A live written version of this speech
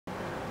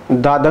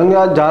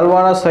ધાંધંગા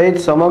ઝાલવાડા સહિત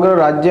સમગ્ર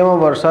રાજ્યમાં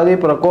વરસાદી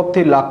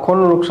પ્રકોપથી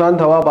લાખોનું નુકસાન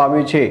થવા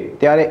પામ્યું છે।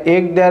 ત્યારે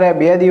એક ધારે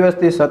 2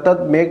 દિવસથી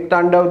સતત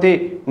મેઘતાંડવથી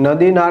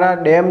નદી નાળા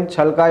ડેમ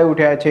છલકાઈ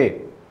ઉઠ્યા છે।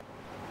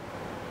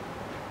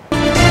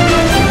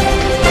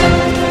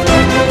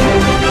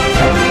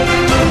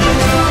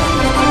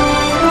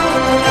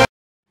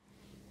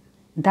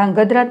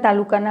 ધાંગધ્રા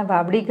તાલુકાના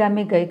વાવડી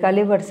ગામે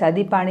ગઈકાલે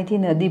વરસાદી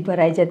પાણીથી નદી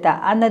ભરાઈ જતા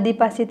આ નદી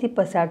પાસેથી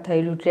પસાર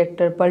થયેલું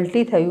ટ્રેક્ટર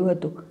પલટી થયું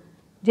હતું,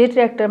 જે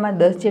ટ્રેક્ટરમાં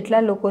 10 જેટલા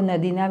લોકો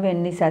નદીના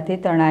વહેણની સાથે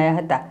તણાયા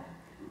હતા।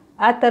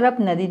 આ તરફ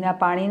નદીના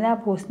પાણીના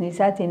ફોર્સની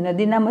સાથે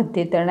નદીના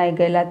મધ્યે તણાઈ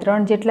ગયેલા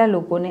 3 જેટલા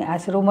લોકોને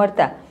આશરો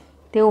મળતા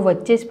તેઓ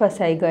વચ્ચે જ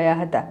ફસાઈ ગયા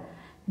હતા,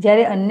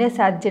 જ્યારે અન્ય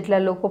 7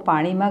 જેટલા લોકો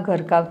પાણીમાં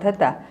ગરકાવ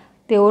થતાં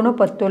તેઓનો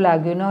પત્તો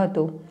લાગ્યો ન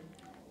હતો।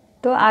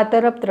 તો આ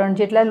તરફ 3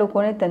 જેટલા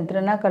લોકોને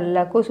તંત્રના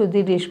કલાકો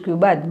સુધી રેસ્ક્યુ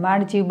બાદ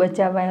માંડ જીવ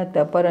બચાવ્યા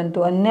હતા,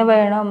 પરંતુ અન્ય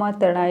વહેણોમાં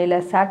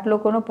તણાયેલા 7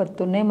 લોકોનો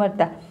પત્તો નહીં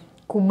મળતા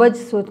ખૂબ જ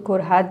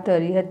શોધખોળ હાથ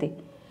ધરી હતી।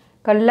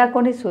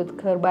 કલાકોની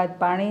શોધખોળ બાદ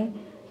પાણી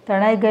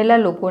તણાઈ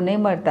ગયેલા લોકો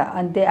નહીં મળતા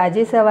અંતે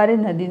આજે સવારે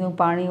નદીનું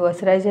પાણી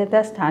ઓસરાઈ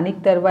જતાં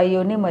સ્થાનિક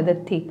તરવાઈઓની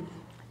મદદથી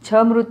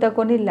 6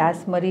 મૃતકોની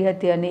લાશ મળી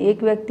હતી અને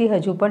એક વ્યક્તિ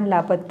હજુ પણ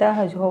લાપતા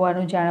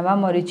હોવાનું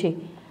જાણવા મળ્યું છે।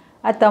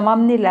 આ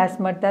તમામની લાશ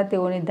મળતા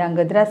તેઓને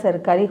ધાંગધ્રા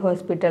સરકારી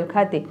હોસ્પિટલ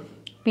ખાતે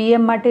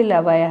પીએમ માટે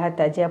લવાયા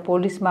હતા, જ્યાં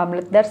પોલીસ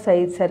મામલતદાર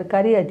સહિત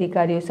સરકારી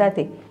અધિકારીઓ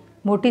સાથે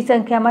મોટી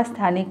સંખ્યામાં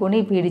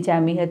સ્થાનિકોની ભીડ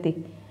જામી હતી।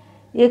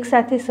 એક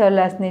સાથે 6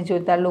 લાશને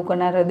જોતા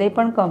લોકોના હૃદય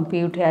પણ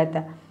કંપી ઉઠ્યા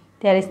હતા।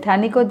 ત્યારે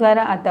સ્થાનિકો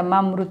દ્વારા આ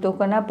તમામ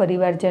મૃતકોના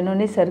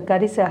પરિવારજનોને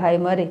સરકારી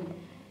સહાય મળે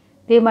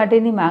તે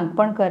માટેની માંગ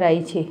પણ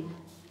કરાઈ છે।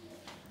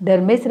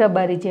 ધર્મેશ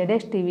રબારી,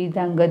 ZSTV,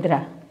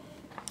 ધાંગધ્રા।